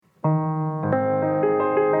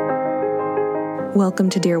Welcome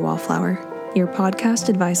to Dear Wallflower, your podcast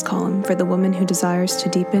advice column for the woman who desires to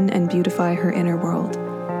deepen and beautify her inner world.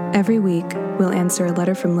 Every week, we'll answer a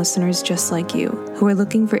letter from listeners just like you, who are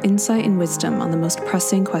looking for insight and wisdom on the most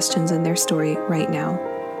pressing questions in their story right now.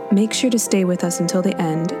 Make sure to stay with us until the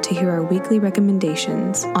end to hear our weekly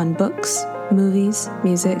recommendations on books, movies,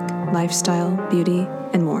 music, lifestyle, beauty,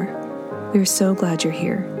 and more. We're so glad you're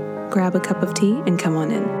here. Grab a cup of tea and come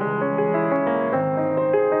on in.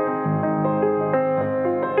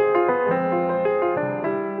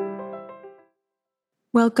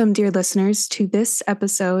 Welcome, dear listeners, to this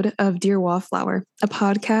episode of Dear Wallflower, a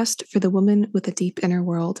podcast for the woman with a deep inner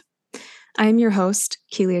world. I am your host,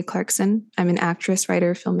 Keelia Clarkson. I'm an actress,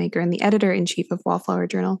 writer, filmmaker, and the editor-in-chief of Wallflower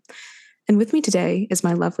Journal. And with me today is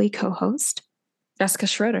my lovely co-host, Jessica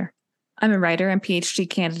Schroeder. I'm a writer and PhD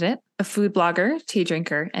candidate, a food blogger, tea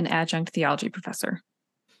drinker, and adjunct theology professor.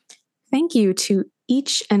 Thank you to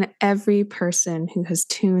each and every person who has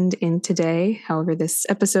tuned in today. However, this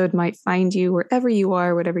episode might find you wherever you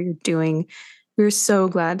are, whatever you're doing. We're so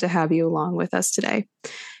glad to have you along with us today.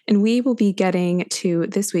 And we will be getting to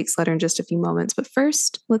this week's letter in just a few moments. But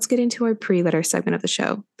first, let's get into our pre-letter segment of the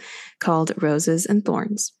show called Roses and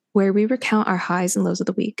Thorns, where we recount our highs and lows of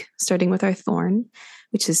the week, starting with our thorn,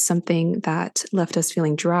 which is something that left us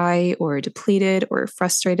feeling dry or depleted or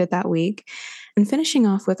frustrated that week, and finishing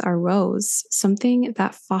off with our rose, something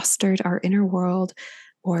that fostered our inner world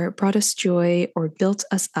or brought us joy or built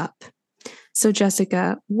us up. So,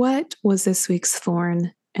 Jessica, what was this week's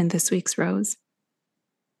thorn and this week's rose?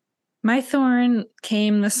 My thorn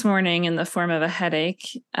came this morning in the form of a headache.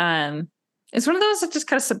 It's one of those that just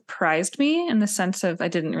kind of surprised me in the sense of I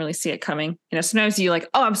didn't really see it coming. You know, sometimes you like,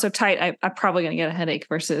 oh, I'm so tight, I'm probably going to get a headache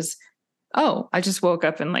versus, oh, I just woke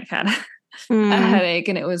up and had a headache.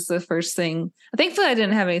 And it was the first thing. Thankfully, I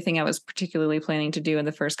didn't have anything I was particularly planning to do in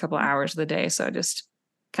the first couple of hours of the day. So I just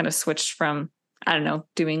kind of switched from, I don't know,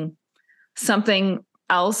 doing something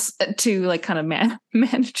else to kind of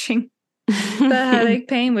managing the headache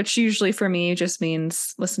pain, which usually for me just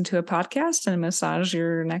means listen to a podcast and massage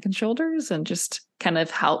your neck and shoulders and just kind of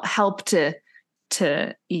help to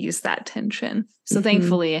ease that tension. So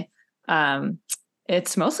thankfully,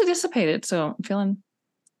 it's mostly dissipated. So I'm feeling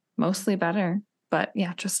mostly better, but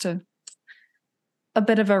yeah, just a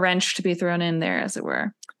bit of a wrench to be thrown in there, as it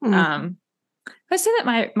were. I say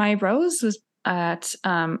that my rose was at,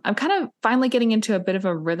 I'm kind of finally getting into a bit of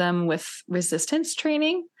a rhythm with resistance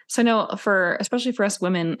training. So I know especially for us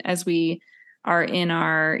women, as we are in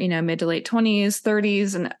our, mid to late 20s,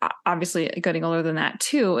 30s, and obviously getting older than that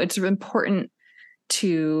too, it's important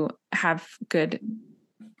to have good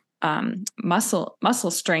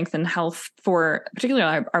muscle strength and health for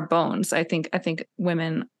particularly our bones. I think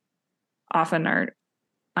women often are,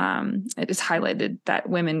 it is highlighted that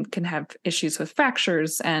women can have issues with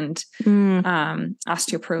fractures and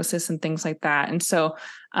osteoporosis and things like that. And so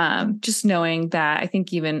just knowing that, I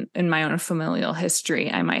think even in my own familial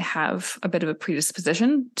history, I might have a bit of a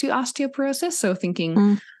predisposition to osteoporosis. So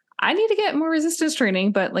thinking I need to get more resistance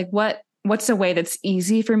training, but what's a way that's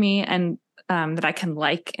easy for me and that I can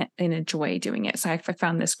and enjoy doing it. So I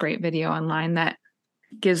found this great video online that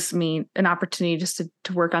gives me an opportunity just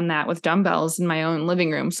to work on that with dumbbells in my own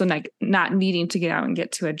living room. So not needing to get out and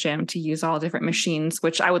get to a gym to use all different machines,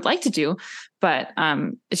 which I would like to do, but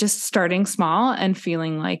it's just starting small and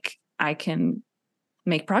feeling like I can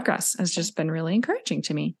make progress has just been really encouraging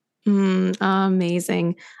to me.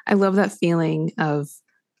 Amazing. I love that feeling of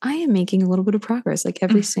I am making a little bit of progress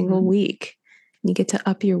every single week. You get to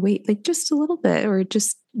up your weight just a little bit, or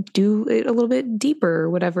just do it a little bit deeper, or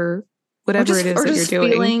whatever it is that you're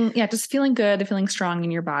doing. Just feeling good, feeling strong in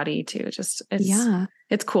your body too.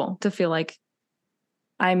 It's cool to feel like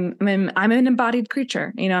I'm an embodied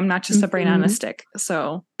creature. I'm not just a brain on a stick.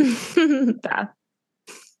 So that.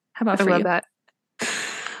 How about for you? I love that.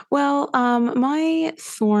 Well, my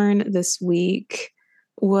thorn this week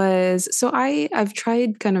was, so I've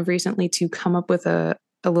tried kind of recently to come up with a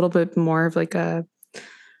little bit more of a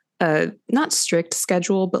not strict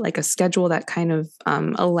schedule, but a schedule that kind of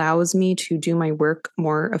allows me to do my work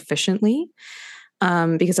more efficiently.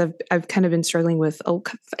 Because I've kind of been struggling with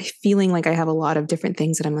feeling like I have a lot of different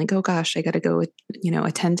things that I'm oh gosh, I got to go,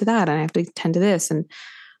 attend to that, and I have to attend to this. And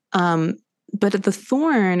but the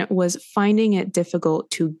thorn was finding it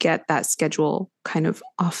difficult to get that schedule kind of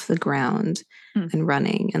off the ground and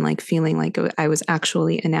running, and feeling like I was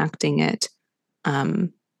actually enacting it,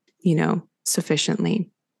 sufficiently.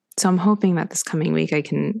 So I'm hoping that this coming week I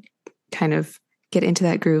can kind of get into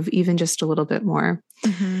that groove even just a little bit more.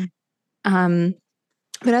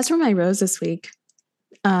 But as for my rose this week,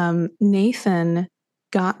 Nathan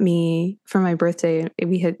got me for my birthday.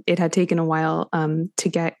 It had taken a while to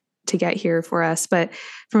get here for us, but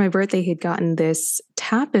for my birthday, he'd gotten this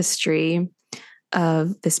tapestry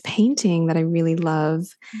of this painting that I really love,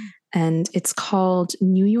 and it's called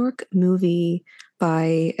New York Movie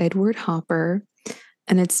by Edward Hopper,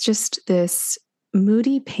 and it's just this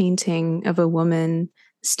moody painting of a woman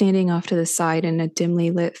standing off to the side in a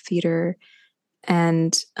dimly lit theater.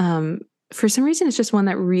 And for some reason, it's just one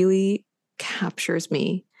that really captures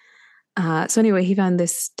me. So anyway, he found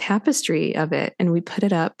this tapestry of it, and we put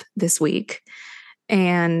it up this week.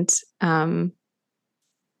 And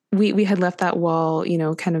we had left that wall,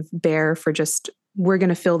 kind of bare for just, we're going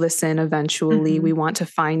to fill this in eventually. We want to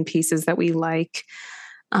find pieces that we like.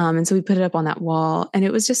 And so we put it up on that wall, and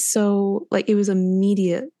it was just so like, it was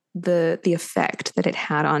immediate, the effect that it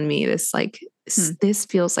had on me. This like, this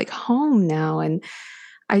feels like home now. And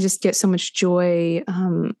I just get so much joy,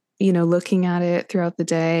 looking at it throughout the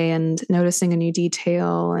day and noticing a new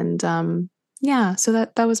detail. And so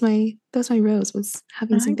that was my rose, was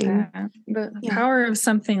having something. The power of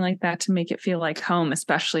something like that to make it feel like home,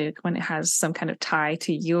 especially when it has some kind of tie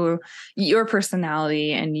to your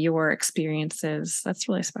personality and your experiences. That's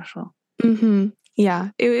really special. Mm-hmm. Yeah,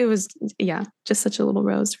 it was, just such a little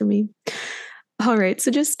rose for me. All right,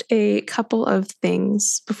 so just a couple of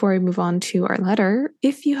things before I move on to our letter.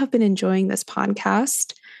 If you have been enjoying this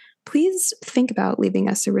podcast, please think about leaving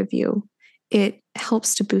us a review. It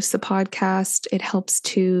helps to boost the podcast. It helps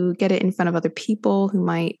to get it in front of other people who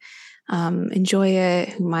might enjoy it,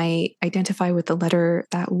 who might identify with the letter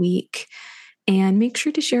that week. And make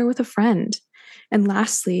sure to share with a friend. And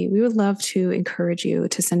lastly, we would love to encourage you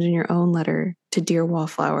to send in your own letter to Dear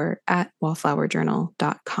Wallflower at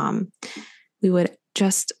wallflowerjournal.com. We would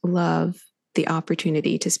just love the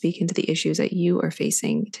opportunity to speak into the issues that you are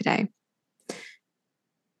facing today.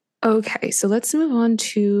 Okay, so let's move on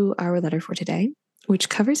to our letter for today, which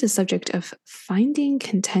covers the subject of finding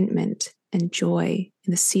contentment and joy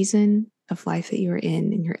in the season of life that you are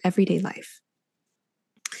in your everyday life.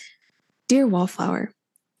 Dear Wallflower,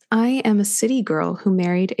 I am a city girl who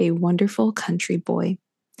married a wonderful country boy.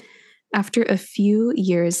 After a few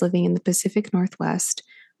years living in the Pacific Northwest,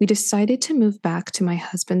 we decided to move back to my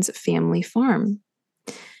husband's family farm.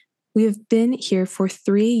 We have been here for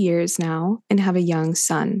 3 years now and have a young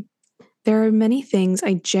son. There are many things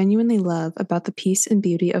I genuinely love about the peace and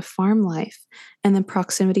beauty of farm life and the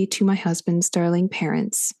proximity to my husband's darling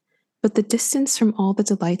parents, but the distance from all the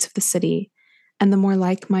delights of the city and the more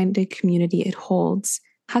like-minded community it holds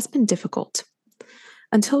has been difficult.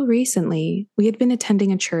 Until recently, we had been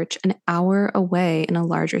attending a church an hour away in a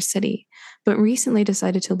larger city, but recently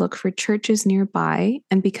decided to look for churches nearby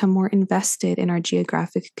and become more invested in our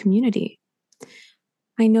geographic community.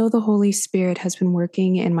 I know the Holy Spirit has been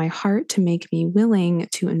working in my heart to make me willing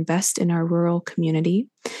to invest in our rural community,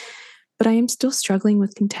 but I am still struggling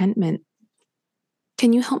with contentment.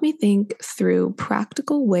 Can you help me think through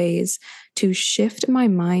practical ways to shift my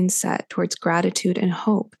mindset towards gratitude and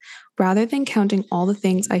hope, rather than counting all the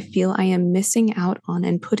things I feel I am missing out on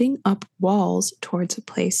and putting up walls towards a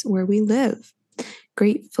place where we live?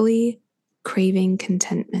 Gratefully, craving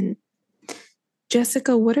contentment.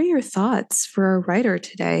 Jessica, what are your thoughts for our writer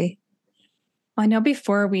today? Well, I know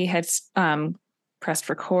before we had pressed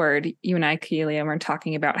record, you and I, Keelia, were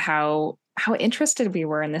talking about how interested we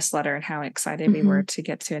were in this letter and how excited we were to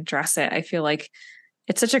get to address it. I feel like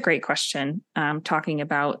it's such a great question, talking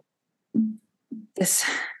about this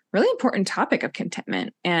really important topic of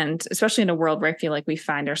contentment. And especially in a world where I feel like we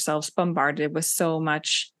find ourselves bombarded with so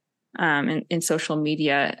much in social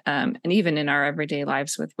media, and even in our everyday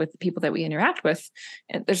lives with the people that we interact with.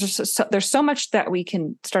 There's so much that we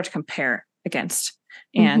can start to compare against.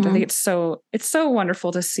 And I think it's so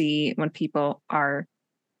wonderful to see when people are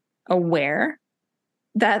aware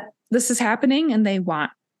that this is happening and they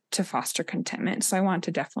want to foster contentment. So I want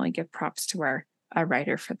to definitely give props to our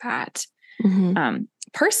writer for that.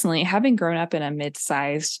 Personally, having grown up in a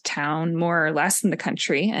mid-sized town, more or less in the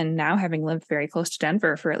country, and now having lived very close to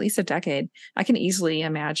Denver for at least a decade, I can easily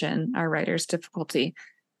imagine our writer's difficulty.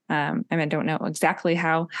 I don't know exactly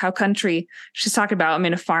how country she's talking about.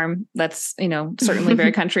 A farm that's, certainly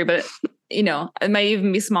very country, but, it might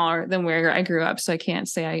even be smaller than where I grew up. So I can't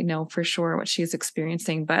say I know for sure what she's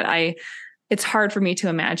experiencing, but it's hard for me to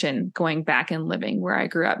imagine going back and living where I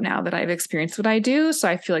grew up now that I've experienced what I do. So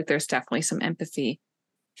I feel like there's definitely some empathy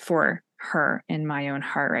for her in my own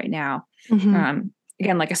heart right now.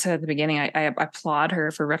 Again, like I said at the beginning, I applaud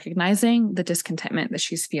her for recognizing the discontentment that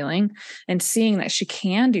she's feeling and seeing that she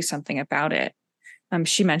can do something about it.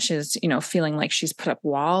 She mentions, feeling like she's put up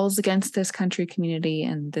walls against this country community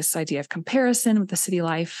and this idea of comparison with the city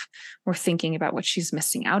life, or thinking about what she's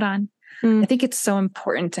missing out on. I think it's so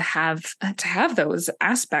important to have those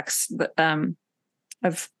aspects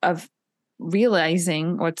of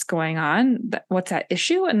realizing what's going on, what's at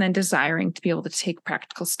issue, and then desiring to be able to take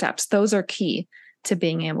practical steps. Those are key to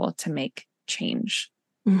being able to make change.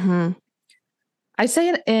 Mm-hmm. I'd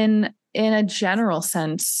say in a general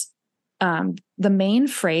sense, the main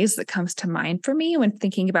phrase that comes to mind for me when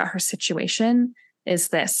thinking about her situation is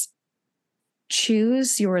this: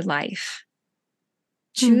 choose your life.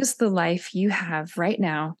 Choose the life you have right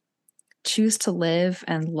now. Choose to live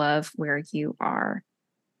and love where you are.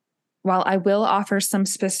 While I will offer some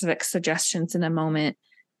specific suggestions in a moment,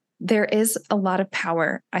 there is a lot of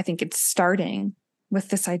power. I think it's starting with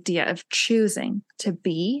this idea of choosing to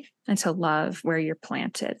be and to love where you're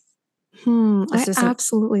planted. I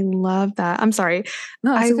absolutely love that. I'm sorry.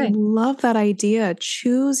 No, it's I okay. love that idea.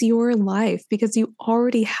 Choose your life, because you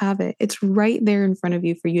already have it. It's right there in front of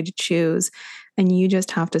you for you to choose. And you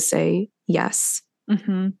just have to say yes.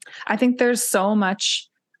 Mm-hmm. I think there's so much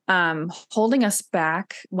holding us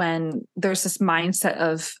back when there's this mindset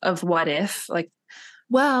of what if, like,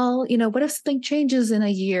 well, what if something changes in a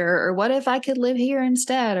year, or what if I could live here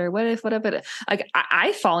instead, or what if, like,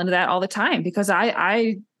 I fall into that all the time, because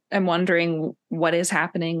I am wondering what is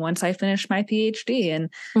happening once I finish my PhD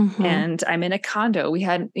and I'm in a condo. We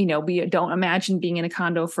don't imagine being in a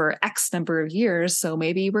condo for X number of years. So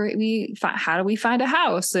maybe how do we find a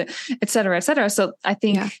house, et cetera, et cetera. So I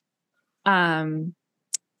think, I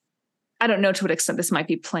don't know to what extent this might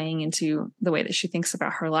be playing into the way that she thinks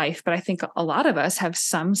about her life, but I think a lot of us have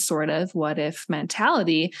some sort of what if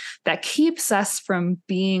mentality that keeps us from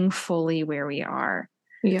being fully where we are.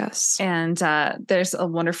 Yes. And there's a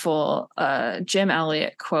wonderful Jim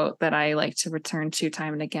Elliot quote that I like to return to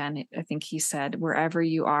time and again. I think he said, "Wherever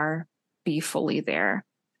you are, be fully there."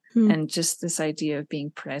 And just this idea of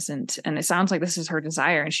being present. And it sounds like this is her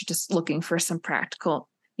desire, and she's just looking for some practical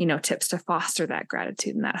tips to foster that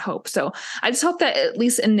gratitude and that hope. So I just hope that at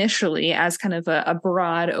least initially, as kind of a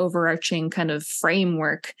broad overarching kind of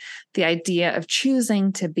framework, the idea of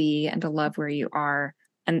choosing to be and to love where you are,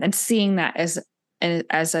 and seeing that as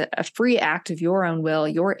a free act of your own will,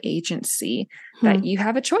 your agency, that you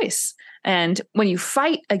have a choice. And when you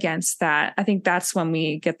fight against that, I think that's when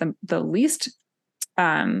we get the least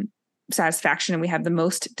satisfaction, and we have the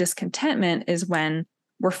most discontentment, is when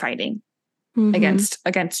we're fighting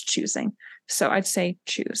against choosing. So I'd say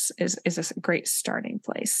choose is a great starting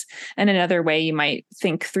place. And another way you might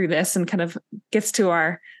think through this, and kind of gets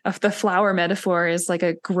to the flower metaphor, is like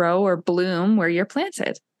a grow or bloom where you're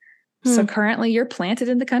planted. So currently you're planted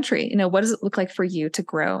in the country. What does it look like for you to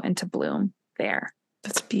grow and to bloom there?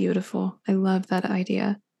 That's beautiful. I love that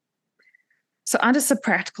idea. So on to some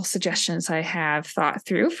practical suggestions I have thought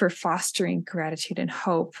through for fostering gratitude and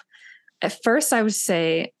hope. At first, I would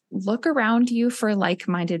say, look around you for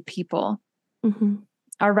like-minded people.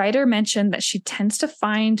 Our writer mentioned that she tends to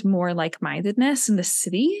find more like-mindedness in the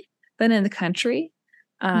city than in the country.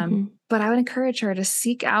 But I would encourage her to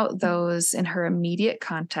seek out those in her immediate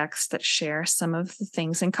context that share some of the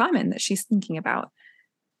things in common that she's thinking about.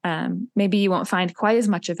 Maybe you won't find quite as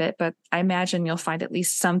much of it, but I imagine you'll find at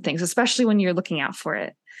least some things, especially when you're looking out for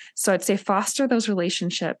it. So I'd say foster those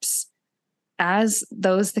relationships as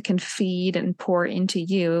those that can feed and pour into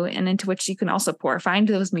you, and into which you can also pour. Find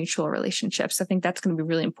those mutual relationships. I think that's going to be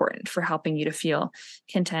really important for helping you to feel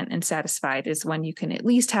content and satisfied, is when you can at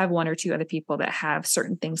least have one or two other people that have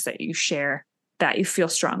certain things that you share that you feel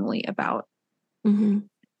strongly about.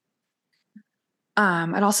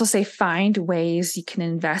 I'd also say find ways you can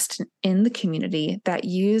invest in the community that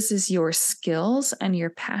uses your skills and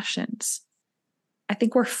your passions. I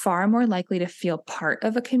think we're far more likely to feel part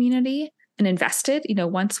of a community and invested,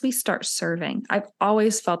 once we start serving. I've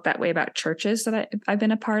always felt that way about churches that I've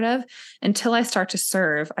been a part of. Until I start to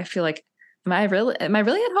serve, I feel like, am I really at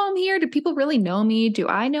home here? Do people really know me? Do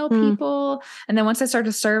I know people? And then once I start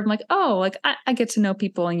to serve, I'm like, oh, like I get to know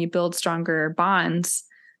people, and you build stronger bonds.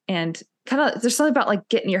 And kind of, there's something about like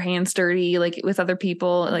getting your hands dirty, like with other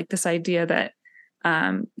people, like this idea that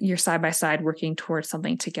you're side by side working towards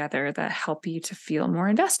something together that help you to feel more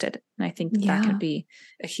invested. And I think that can be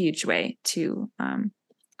a huge way to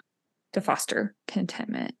foster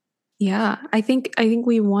contentment. Yeah. I think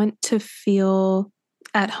we want to feel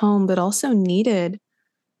at home, but also needed.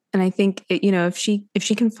 And I think, if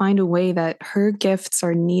she can find a way that her gifts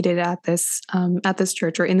are needed at this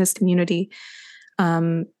church or in this community,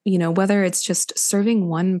 Whether it's just serving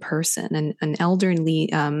one person, an elderly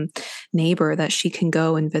neighbor that she can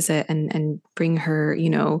go and visit and bring her,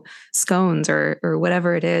 scones or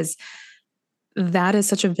whatever it is, that is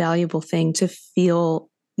such a valuable thing to feel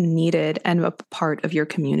needed and a part of your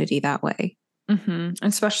community that way. Mm-hmm.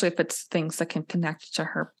 Especially if it's things that can connect to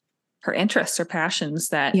her interests or passions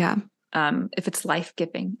that, yeah. If it's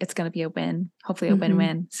life-giving, it's going to be a win, hopefully a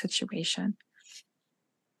win-win situation.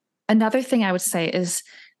 Another thing I would say is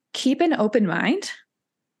keep an open mind.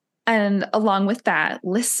 And along with that,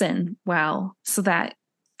 listen well, so that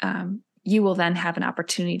you will then have an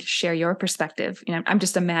opportunity to share your perspective. I'm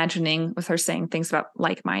just imagining with her saying things about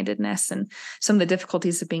like-mindedness and some of the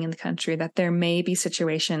difficulties of being in the country, that there may be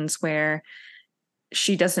situations where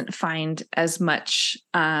she doesn't find as much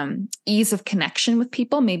ease of connection with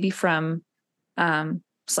people, maybe from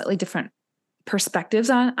slightly different perspectives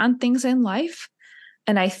on things in life.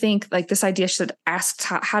 And I think like this idea should ask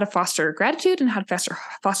how to foster gratitude and how to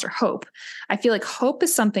foster hope. I feel like hope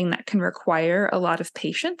is something that can require a lot of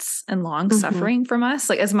patience and long suffering from us.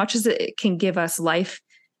 Like as much as it can give us life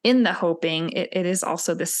in the hoping, it is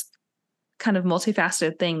also this kind of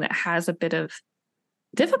multifaceted thing that has a bit of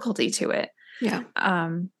difficulty to it. Yeah.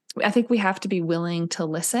 I think we have to be willing to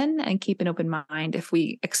listen and keep an open mind if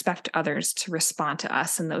we expect others to respond to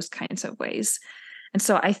us in those kinds of ways. And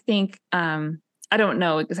so I think, I don't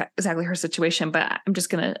know exactly her situation, but I'm just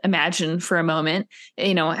going to imagine for a moment,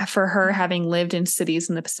 for her having lived in cities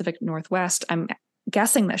in the Pacific Northwest, I'm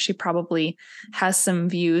guessing that she probably has some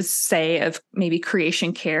views, say, of maybe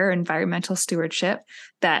creation care, environmental stewardship,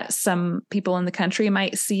 that some people in the country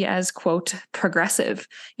might see as, quote, progressive,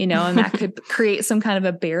 and that could create some kind of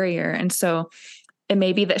a barrier. And so it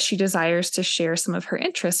may be that she desires to share some of her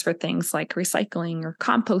interests for things like recycling or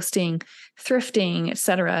composting, thrifting, et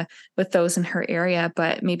cetera, with those in her area.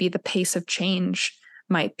 But maybe the pace of change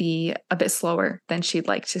might be a bit slower than she'd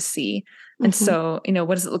like to see. And so,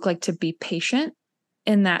 what does it look like to be patient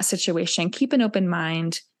in that situation? Keep an open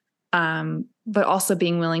mind, but also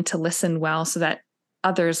being willing to listen well so that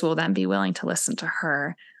others will then be willing to listen to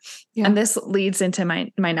her. Yeah. And this leads into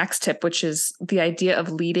my next tip, which is the idea of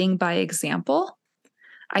leading by example.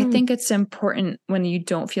 I think it's important when you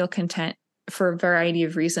don't feel content for a variety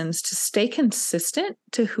of reasons to stay consistent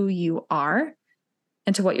to who you are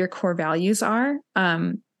and to what your core values are.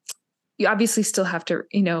 You obviously still have to,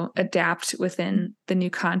 adapt within the new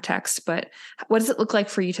context, but what does it look like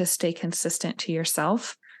for you to stay consistent to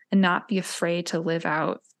yourself and not be afraid to live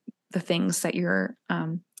out the things that you're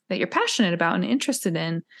passionate about and interested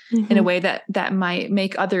in a way that might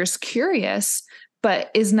make others curious,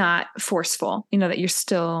 but is not forceful, that you're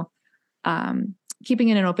still keeping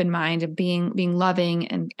in an open mind and being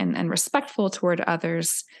loving and respectful toward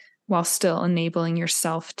others while still enabling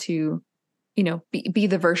yourself to, be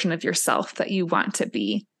the version of yourself that you want to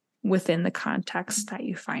be within the context that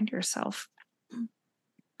you find yourself.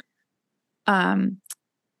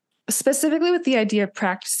 Specifically with the idea of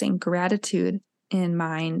practicing gratitude in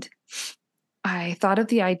mind, I thought of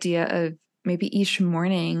the idea of maybe each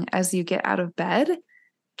morning as you get out of bed,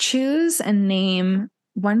 choose and name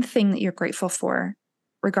one thing that you're grateful for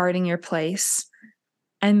regarding your place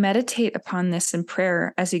and meditate upon this in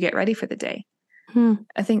prayer as you get ready for the day.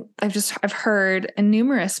 I think I've heard in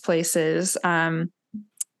numerous places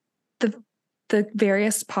the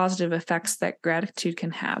various positive effects that gratitude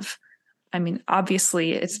can have. I mean,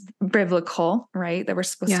 obviously it's biblical, right? That we're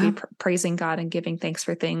supposed to be praising God and giving thanks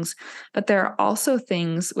for things, but there are also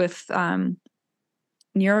things with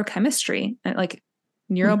neurochemistry, like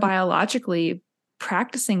neurobiologically,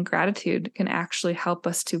 practicing gratitude can actually help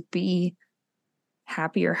us to be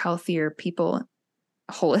happier, healthier people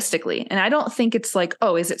holistically. And I don't think it's like,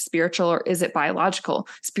 oh, is it spiritual or is it biological?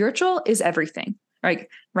 Spiritual is everything. Right.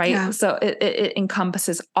 Yeah. So it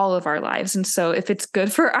encompasses all of our lives. And so if it's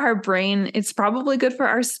good for our brain, it's probably good for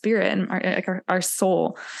our spirit and our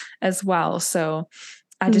soul as well. So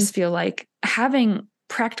I just feel like having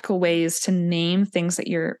practical ways to name things that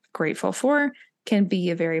you're grateful for can be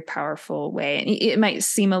a very powerful way. And it might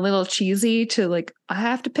seem a little cheesy to like, I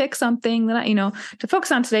have to pick something that to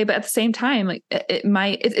focus on today. But at the same time, like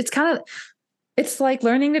it's like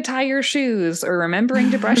learning to tie your shoes or remembering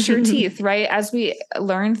to brush your teeth, right? As we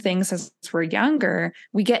learn things as we're younger,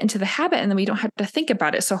 we get into the habit and then we don't have to think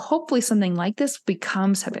about it. So hopefully something like this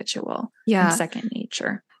becomes habitual and second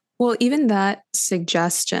nature. Well, even that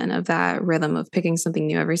suggestion of that rhythm of picking something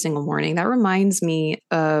new every single morning, that reminds me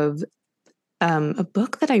of a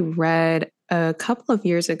book that I read a couple of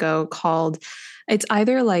years ago called, it's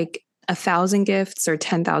either like 1,000 Gifts or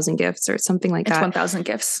 10,000 Gifts or something like It's that. 1,000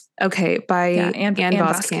 Gifts. Okay. By Anne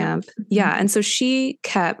Voskamp. Mm-hmm. Yeah. And so she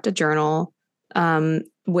kept a journal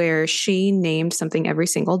where she named something every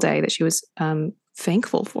single day that she was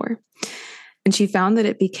thankful for. And she found that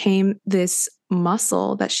it became this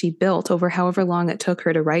muscle that she built over however long it took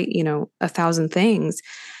her to write, 1,000 things.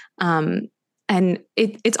 And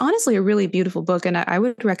it's honestly a really beautiful book. And I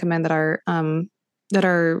would recommend that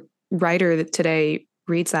our writer today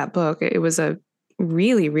reads that book. It was a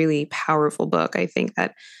really, really powerful book. I think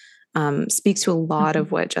that speaks to a lot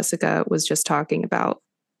of what Jessica was just talking about.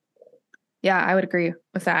 Yeah, I would agree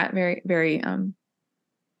with that. Very, very,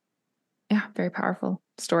 very powerful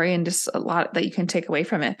story, and just a lot that you can take away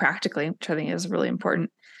from it practically, which I think is really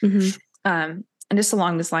important. Mm-hmm. And just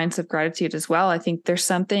along these lines of gratitude as well, I think there's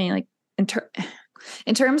something like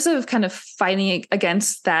in terms of kind of fighting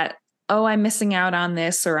against that. Oh, I'm missing out on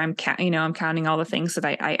this, or I'm counting all the things that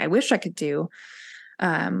I wish I could do.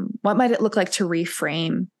 What might it look like to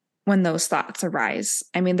reframe when those thoughts arise?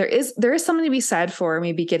 I mean, there is something to be said for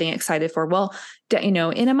maybe getting excited for, well,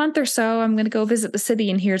 in a month or so, I'm going to go visit the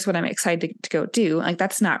city and here's what I'm excited to go do. Like,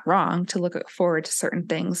 that's not wrong to look forward to certain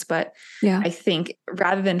things. But yeah, I think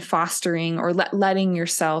rather than fostering or letting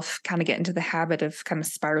yourself kind of get into the habit of kind of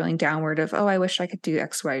spiraling downward of, oh, I wish I could do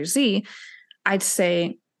X, Y, or Z, I'd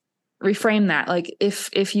say reframe that. Like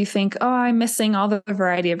if you think, oh, I'm missing all the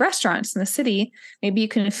variety of restaurants in the city, maybe you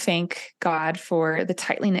can thank God for the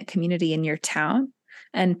tightly knit community in your town,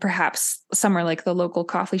 and perhaps somewhere like the local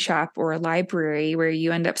coffee shop or a library where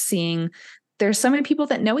you end up seeing there's so many people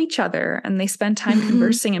that know each other and they spend time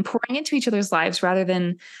conversing and pouring into each other's lives rather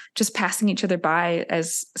than just passing each other by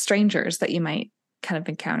as strangers that you might kind of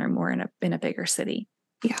encounter more in a bigger city.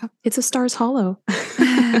 Yeah, it's a Stars Hollow.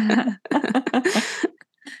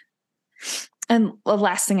 And the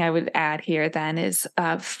last thing I would add here then is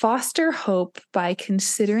foster hope by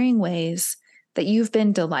considering ways that you've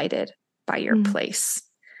been delighted by your place.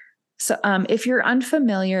 So if you're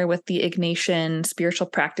unfamiliar with the Ignatian spiritual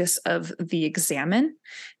practice of the examen,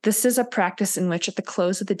 this is a practice in which at the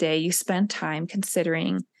close of the day, you spend time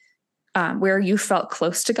considering where you felt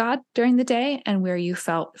close to God during the day and where you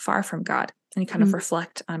felt far from God. And you kind of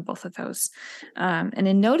reflect on both of those. And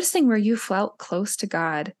in noticing where you felt close to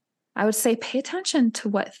God, I would say pay attention to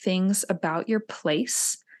what things about your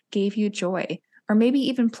place gave you joy, or maybe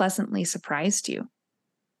even pleasantly surprised you.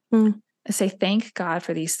 I say thank God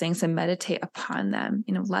for these things and meditate upon them.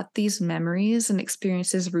 Let these memories and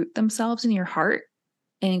experiences root themselves in your heart.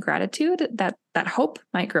 And in gratitude, that hope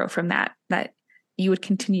might grow from that you would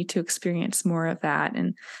continue to experience more of that,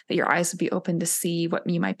 and that your eyes would be open to see what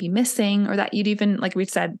you might be missing, or that you'd even, like we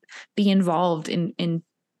said, be involved in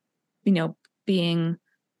being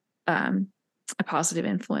a positive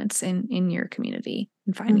influence in your community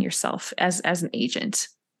and finding yourself as an agent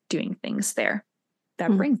doing things there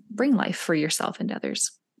that bring life for yourself and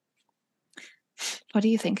others. What do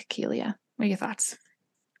you think, Keelia? What are your thoughts?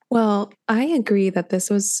 Well, I agree that this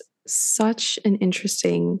was such an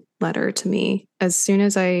interesting letter to me. As soon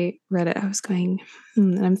as I read it, I was going,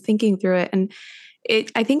 and I'm thinking through it. And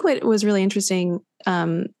I think what was really interesting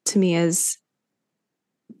to me is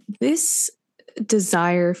this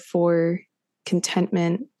desire for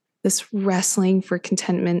contentment, this wrestling for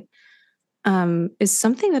contentment, is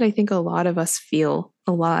something that I think a lot of us feel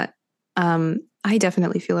a lot. I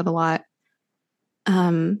definitely feel it a lot.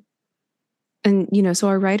 And so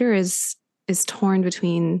our writer is torn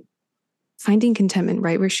between finding contentment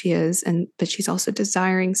right where she is, but she's also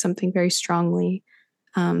desiring something very strongly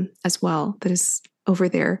as well that is over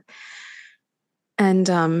there. And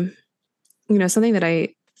something that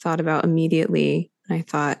I thought about immediately, I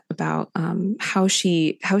thought about how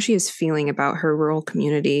she is feeling about her rural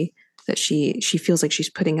community, that she feels like she's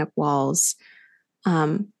putting up walls.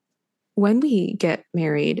 When we get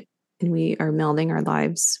married and we are melding our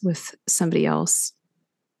lives with somebody else,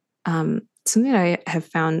 something that I have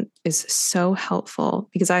found is so helpful,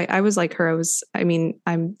 because I was like her.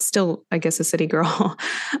 I'm still, I guess, a city girl,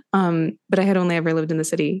 but I had only ever lived in the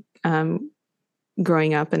city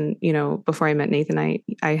growing up. And, before I met Nathan,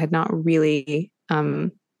 I had not really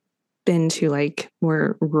been to like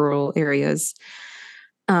more rural areas.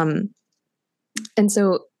 And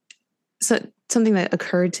so something that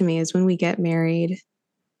occurred to me is when we get married,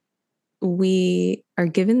 we are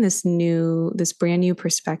given this brand new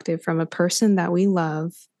perspective from a person that we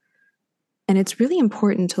love. And it's really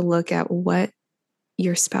important to look at what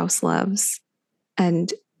your spouse loves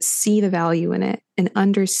and see the value in it and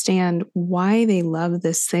understand why they love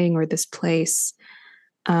this thing or this place.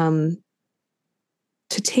 To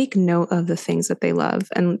take note of the things that they love.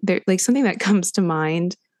 And like something that comes to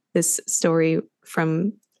mind this story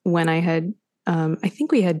from when I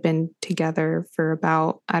think we had been together for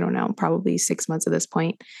about, I don't know, probably 6 months at this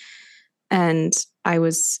point. And I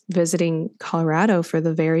was visiting Colorado for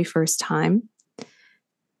the very first time.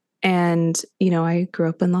 And, I grew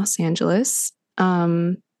up in Los Angeles.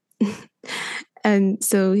 And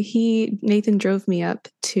so Nathan drove me up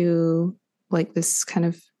to like this kind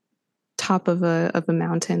of top of a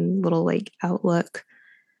mountain, little like outlook.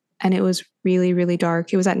 And it was really, really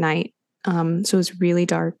dark. It was at night. So it was really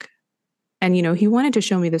dark. And, he wanted to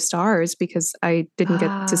show me the stars because I didn't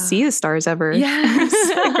get to see the stars ever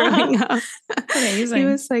growing up. Amazing. He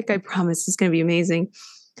was like, I promise it's going to be amazing.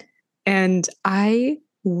 And I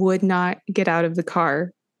would not get out of the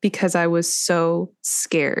car because I was so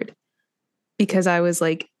scared. Because I was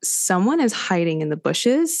like, someone is hiding in the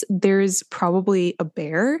bushes. There's probably a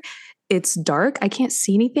bear. It's dark. I can't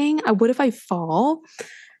see anything. What if I fall?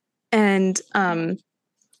 And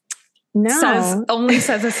now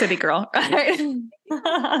says a city girl, right?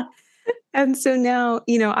 And so now,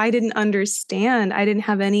 I didn't understand. I didn't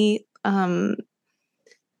have any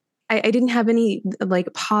I didn't have any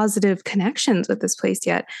like positive connections with this place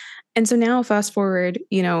yet. And so now fast forward,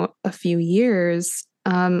 a few years,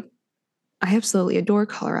 I absolutely adore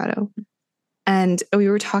Colorado. And we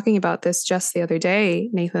were talking about this just the other day,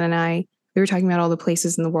 Nathan and I. We were talking about all the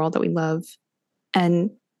places in the world that we love.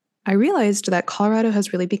 And I realized that Colorado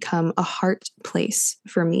has really become a heart place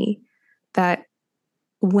for me. That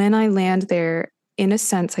when I land there, in a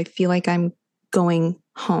sense, I feel like I'm going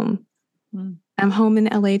home. Mm. I'm home in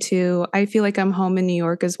LA too. I feel like I'm home in New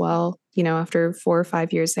York as well, after 4 or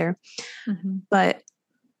 5 years there. Mm-hmm. But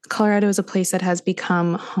Colorado is a place that has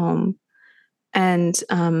become home. And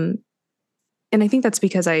I think that's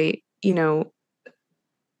because I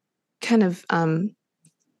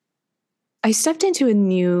I stepped into a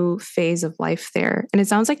new phase of life there. And it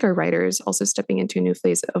sounds like our writer is also stepping into a new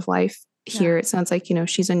phase of life here. Yeah. It sounds like,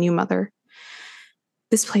 she's a new mother.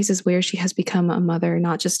 This place is where she has become a mother,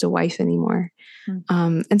 not just a wife anymore.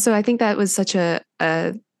 Mm. And so I think that was such a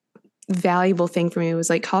valuable thing for me. It was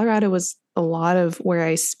like Colorado was a lot of where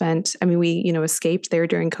I spent. I mean, we, escaped there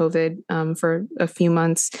during COVID for a few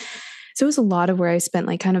months. So it was a lot of where I spent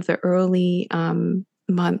like kind of the early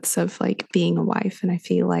months of like being a wife. And I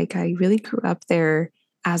feel like I really grew up there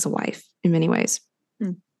as a wife in many ways.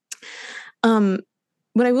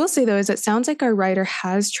 What I will say though, is it sounds like our writer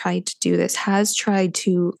has tried to do this, has tried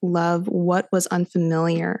to love what was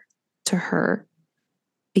unfamiliar to her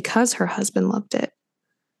because her husband loved it.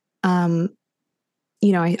 I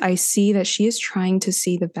see that she is trying to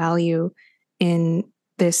see the value in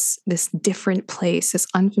this different place, this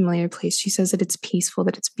unfamiliar place. She says that it's peaceful,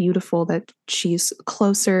 that it's beautiful, that she's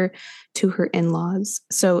closer to her in-laws.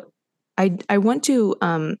 So I want to,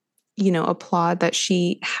 applaud that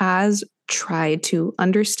she has tried to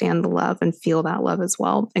understand the love and feel that love as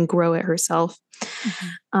well and grow it herself.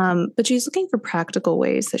 Mm-hmm. But she's looking for practical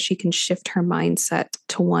ways that she can shift her mindset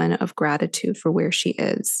to one of gratitude for where she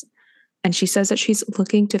is. And she says that she's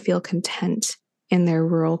looking to feel content in their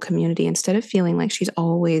rural community instead of feeling like she's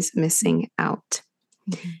always missing out.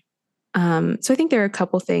 Mm-hmm. So I think there are a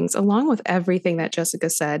couple things, along with everything that Jessica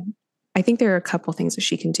said, I think there are a couple things that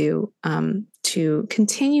she can do to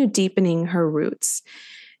continue deepening her roots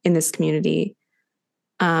in this community.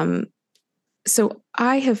 So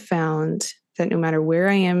I have found that no matter where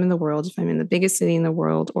I am in the world, if I'm in the biggest city in the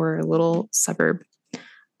world or a little suburb,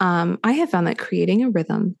 I have found that creating a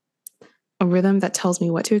rhythm that tells me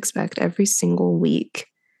what to expect every single week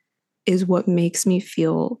is what makes me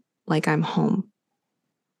feel like I'm home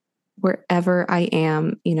wherever I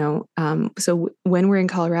am, So when we're in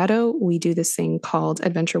Colorado, we do this thing called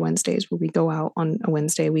Adventure Wednesdays, where we go out on a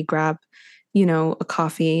Wednesday, we grab, a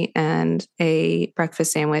coffee and a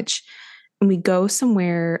breakfast sandwich, and we go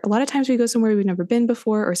somewhere. A lot of times we go somewhere we've never been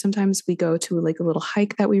before, or sometimes we go to like a little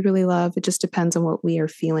hike that we really love. It just depends on what we are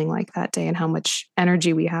feeling like that day and how much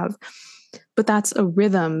energy we have. But that's a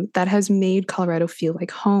rhythm that has made Colorado feel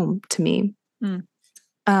like home to me. Mm.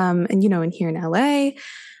 And here in LA,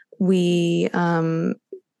 we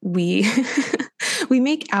we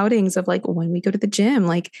make outings of like when we go to the gym,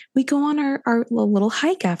 like we go on our little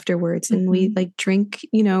hike afterwards, and mm-hmm. we like drink,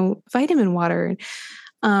 vitamin water.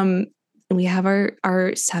 And we have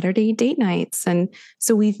our Saturday date nights. And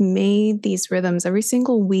so we've made these rhythms every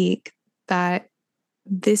single week that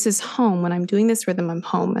this is home. When I'm doing this rhythm, I'm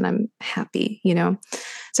home and I'm happy, So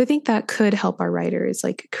I think that could help our writers,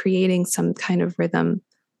 like creating some kind of rhythm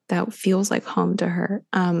that feels like home to her.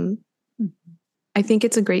 I think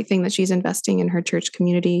it's a great thing that she's investing in her church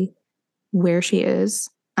community where she is.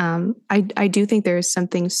 I do think there is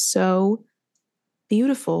something so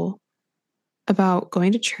beautiful about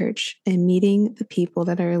going to church and meeting the people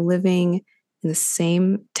that are living in the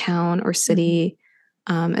same town or city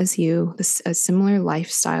as you, a similar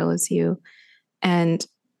lifestyle as you. And,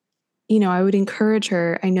 I would encourage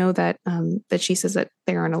her. I know that that she says that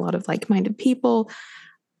there aren't a lot of like-minded people.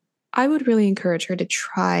 I would really encourage her to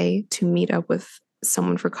try to meet up with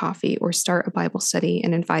someone for coffee or start a Bible study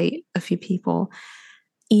and invite a few people,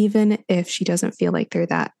 even if she doesn't feel like they're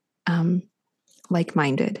that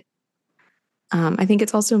like-minded. I think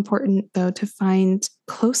it's also important, though, to find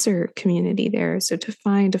closer community there. So to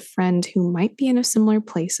find a friend who might be in a similar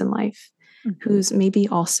place in life, who's maybe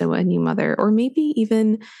also a new mother, or maybe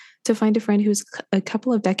even to find a friend who's a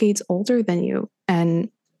couple of decades older than you and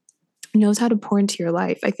knows how to pour into your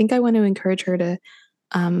life. I think I want to encourage her to,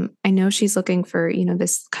 I know she's looking for,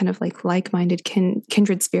 this kind of like-minded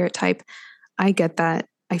kindred spirit type. I get that.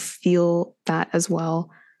 I feel that as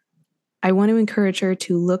well. I want to encourage her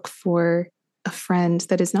to look for a friend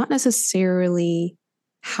that is not necessarily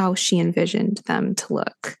how she envisioned them to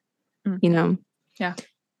look, Yeah.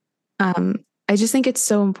 I just think it's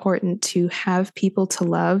so important to have people to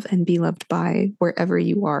love and be loved by wherever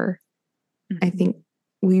you are. I think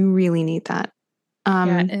we really need that.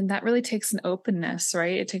 And that really takes an openness,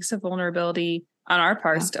 right? It takes a vulnerability on our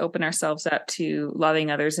parts to open ourselves up to loving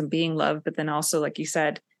others and being loved. But then also, like you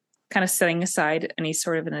said, kind of setting aside any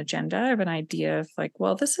sort of an agenda of an idea of like,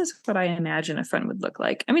 well, this is what I imagine a friend would look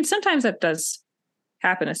like. I mean, sometimes that does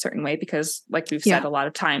happen a certain way because like we've said a lot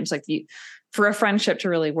of times, like for a friendship to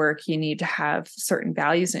really work, you need to have certain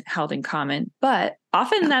values held in common, but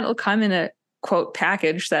often that'll come in a quote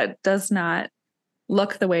package that does not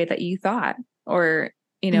look the way that you thought, or,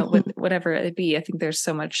 with whatever it be. I think there's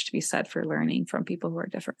so much to be said for learning from people who are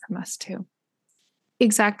different from us too.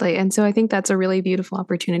 Exactly. And so I think that's a really beautiful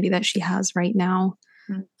opportunity that she has right now.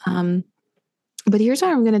 But here's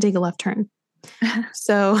where I'm going to take a left turn.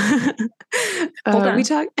 So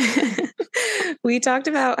we talked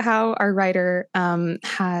about how our writer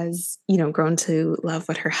has, grown to love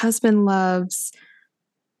what her husband loves.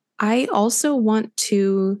 I also want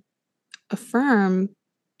to affirm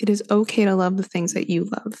it is okay to love the things that you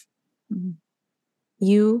love.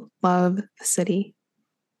 You love the city.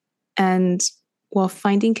 And while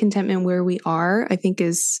finding contentment where we are, I think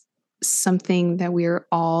is something that we're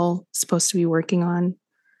all supposed to be working on.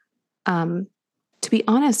 To be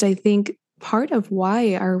honest, I think part of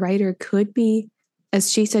why our writer could be,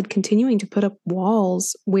 as she said, continuing to put up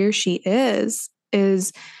walls where she is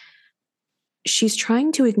she's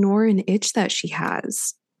trying to ignore an itch that she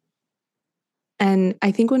has. And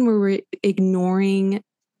I think when we're ignoring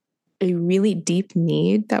a really deep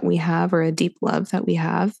need that we have or a deep love that we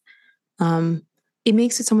have, it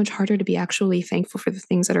makes it so much harder to be actually thankful for the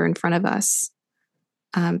things that are in front of us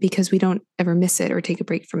because we don't ever miss it or take a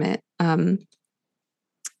break from it.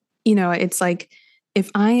 It's like if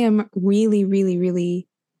I am really, really, really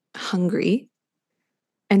hungry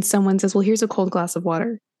and someone says, well, here's a cold glass of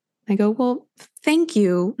water. I go, well, thank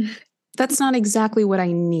you. That's not exactly what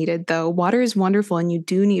I needed, though. Water is wonderful and you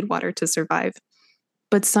do need water to survive.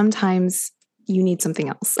 But sometimes you need something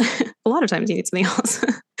else. A lot of times you need something else.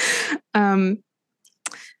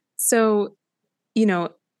 So,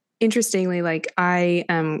 interestingly, like I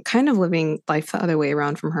am kind of living life the other way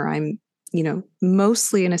around from her. I'm,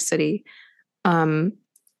 mostly in a city.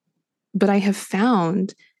 But I have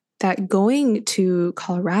found that going to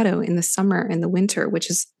Colorado in the summer and the winter, which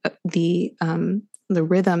is the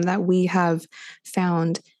rhythm that we have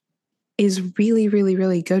found, is really, really,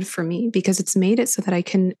 really good for me because it's made it so that I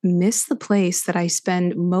can miss the place that I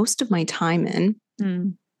spend most of my time in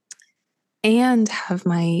and have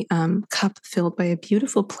my cup filled by a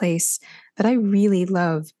beautiful place that I really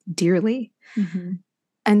love dearly.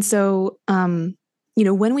 And so,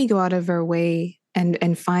 when we go out of our way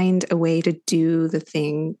and find a way to do the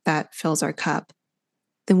thing that fills our cup,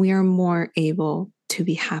 then we are more able to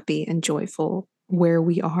be happy and joyful where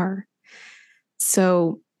we are.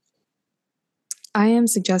 So I am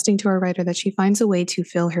suggesting to our writer that she finds a way to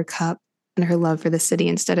fill her cup and her love for the city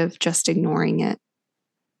instead of just ignoring it.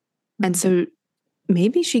 And so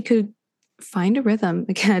maybe she could find a rhythm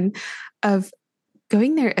again of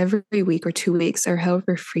going there every week or 2 weeks or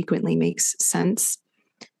however frequently makes sense.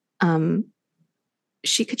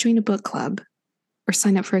 She could join a book club or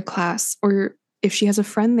sign up for a class, or if she has a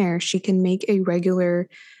friend there, she can make a regular,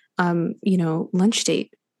 lunch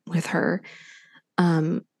date with her,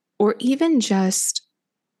 or even just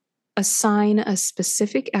assign a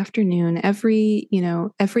specific afternoon every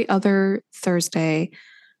other Thursday,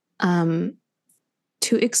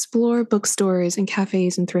 to explore bookstores and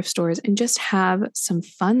cafes and thrift stores and just have some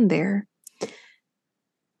fun there.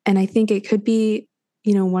 And I think it could be,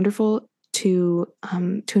 wonderful to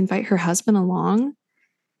invite her husband along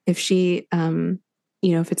if she,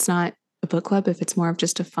 if it's not a book club, if it's more of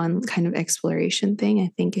just a fun kind of exploration thing.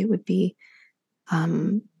 I think it would be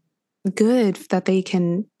good that they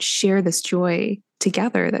can share this joy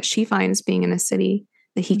together that she finds being in a city,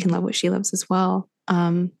 that he can love what she loves as well.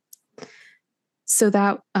 So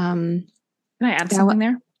that can I add something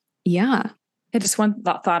there? Yeah. Just one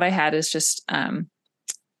thought I had is just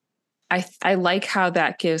I like how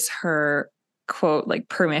that gives her, quote, like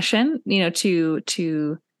permission,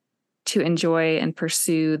 to enjoy and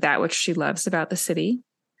pursue that which she loves about the city.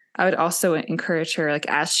 I would also encourage her, like,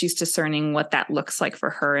 as she's discerning what that looks like for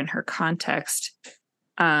her in her context,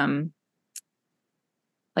 like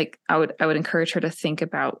I would encourage her to think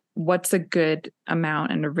about what's a good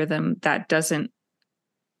amount and a rhythm that doesn't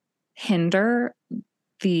hinder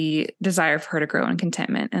the desire for her to grow in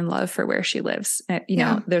contentment and love for where she lives.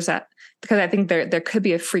 There's that, because I think there could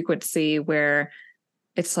be a frequency where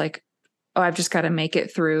it's like, oh, I've just got to make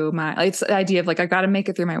it through it's the idea of like, I've got to make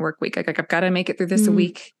it through my work week. Like I've got to make it through this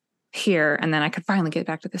week here. And then I could finally get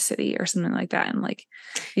back to the city or something like that. And like,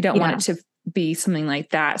 you don't want it to be something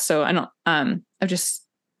like that. So I don't, I've just,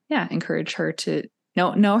 encourage her to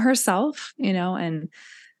know herself, and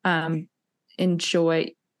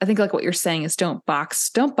enjoy. I think like what you're saying is don't box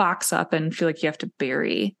up and feel like you have to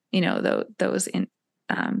bury, those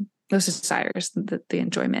desires, the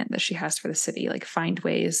enjoyment that she has for the city. Like find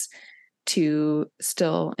ways to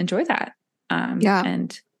still enjoy that,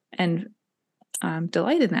 and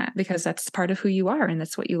delight in that, because that's part of who you are and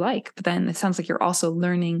that's what you like. But then it sounds like you're also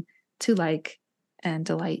learning to like and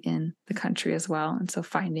delight in the country as well. And so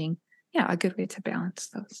finding, a good way to balance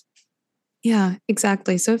those. Yeah,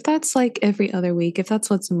 exactly. So if that's like every other week, if that's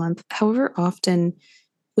once a month, however often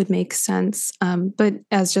would make sense. But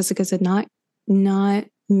as Jessica said, not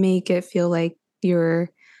make it feel like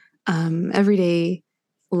your everyday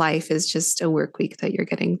life is just a work week that you're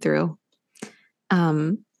getting through.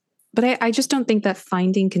 But I just don't think that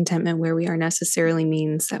finding contentment where we are necessarily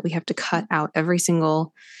means that we have to cut out every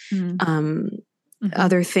single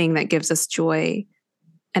other thing that gives us joy.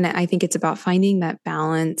 And I think it's about finding that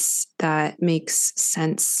balance that makes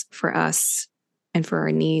sense for us and for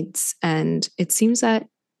our needs. And it seems that,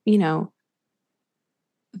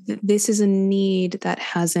 this is a need that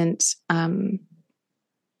hasn't gone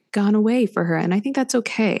away for her. And I think that's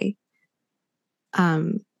okay.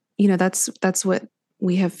 That's what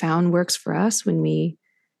we have found works for us when we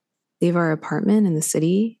leave our apartment in the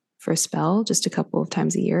city for a spell, just a couple of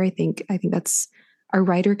times a year. I think that's, our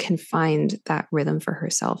writer can find that rhythm for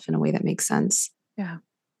herself in a way that makes sense. Yeah.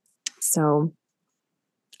 So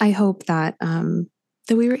I hope that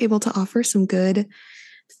that we were able to offer some good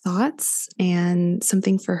thoughts and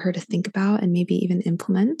something for her to think about and maybe even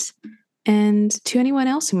implement. And to anyone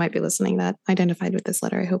else who might be listening that identified with this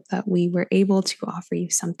letter, I hope that we were able to offer you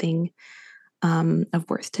something of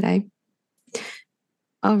worth today.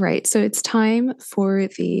 All right, so it's time for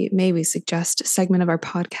the May We Suggest segment of our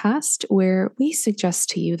podcast, where we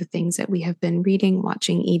suggest to you the things that we have been reading,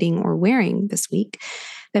 watching, eating, or wearing this week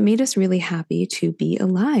that made us really happy to be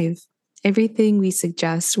alive. Everything we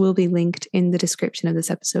suggest will be linked in the description of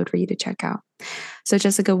this episode for you to check out. So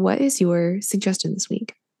Jessica, what is your suggestion this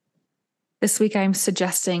week? This week, I'm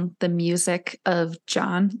suggesting the music of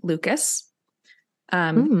John Lucas.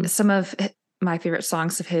 Some of my favorite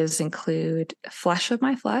songs of his include Flesh of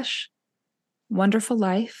My Flesh, Wonderful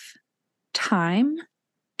Life, Time,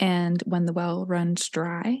 and When the Well Runs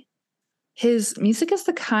Dry. His music is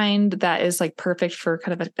the kind that is like perfect for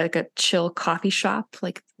kind of like a chill coffee shop,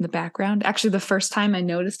 like in the background. Actually, the first time I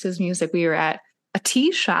noticed his music, we were at a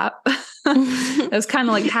tea shop. It was kind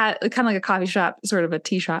of like a coffee shop, sort of a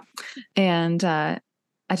tea shop. And I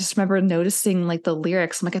just remember noticing like the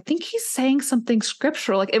lyrics. I'm like, I think he's saying something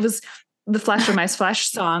scriptural. Like it was the Flesh of My Flesh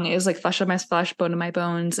song. It was like flesh of my flesh, bone of my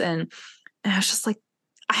bones. And I was just like,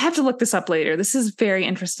 I have to look this up later. This is very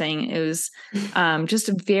interesting. It was just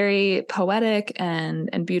very poetic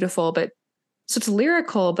and beautiful, but so it's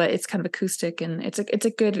lyrical, but it's kind of acoustic, and it's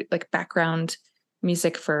a good like background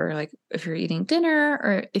music for like if you're eating dinner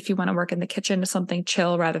or if you want to work in the kitchen to something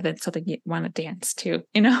chill rather than something you want to dance to,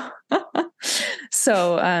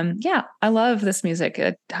 So I love this music.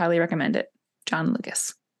 I highly recommend it. John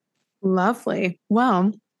Lucas. Lovely.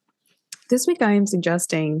 Well, this week I am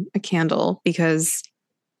suggesting a candle because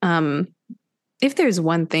if there's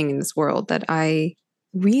one thing in this world that I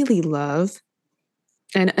really love,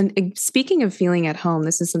 and speaking of feeling at home,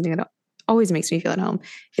 this is something that always makes me feel at home.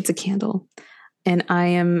 It's a candle. And I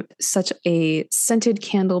am such a scented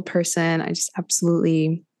candle person. I just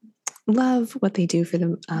absolutely love what they do for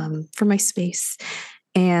them, for my space.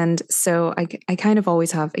 And so I kind of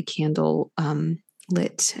always have a candle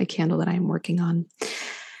lit, a candle that I'm working on.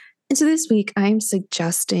 And so this week I'm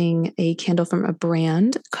suggesting a candle from a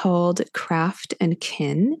brand called Craft and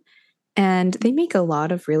Kin. And they make a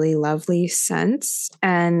lot of really lovely scents.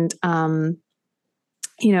 And,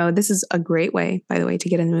 this is a great way, by the way, to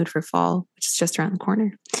get in the mood for fall, which is just around the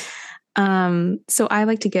corner. So I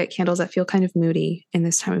like to get candles that feel kind of moody in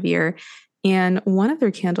this time of year. And one of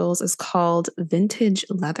their candles is called Vintage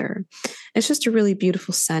Leather. It's just a really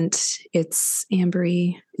beautiful scent. It's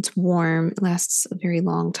ambery, it's warm, it lasts a very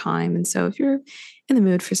long time. And so if you're in the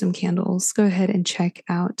mood for some candles, go ahead and check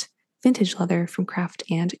out Vintage Leather from Craft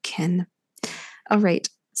and Kin. All right.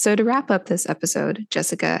 So to wrap up this episode,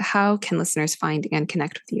 Jessica, how can listeners find and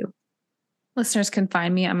connect with you? Listeners can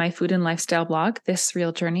find me on my food and lifestyle blog,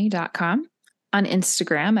 thisrealjourney.com, on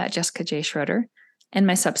Instagram at Jessica J. Schroeder, and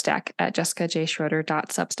my Substack at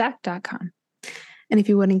jessicajschroeder.substack.com. And if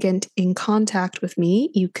you want to get in contact with me,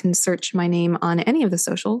 you can search my name on any of the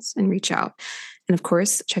socials and reach out. And of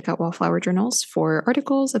course, check out Wallflower Journals for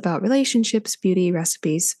articles about relationships, beauty,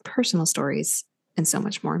 recipes, personal stories, and so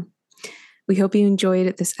much more. We hope you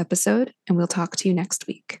enjoyed this episode, and we'll talk to you next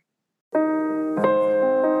week.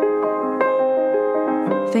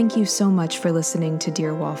 Thank you so much for listening to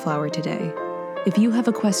Dear Wallflower today. If you have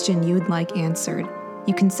a question you'd like answered,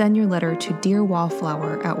 you can send your letter to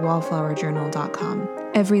dearwallflower@wallflowerjournal.com.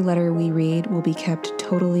 Every letter we read will be kept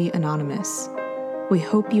totally anonymous. We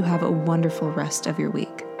hope you have a wonderful rest of your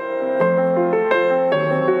week.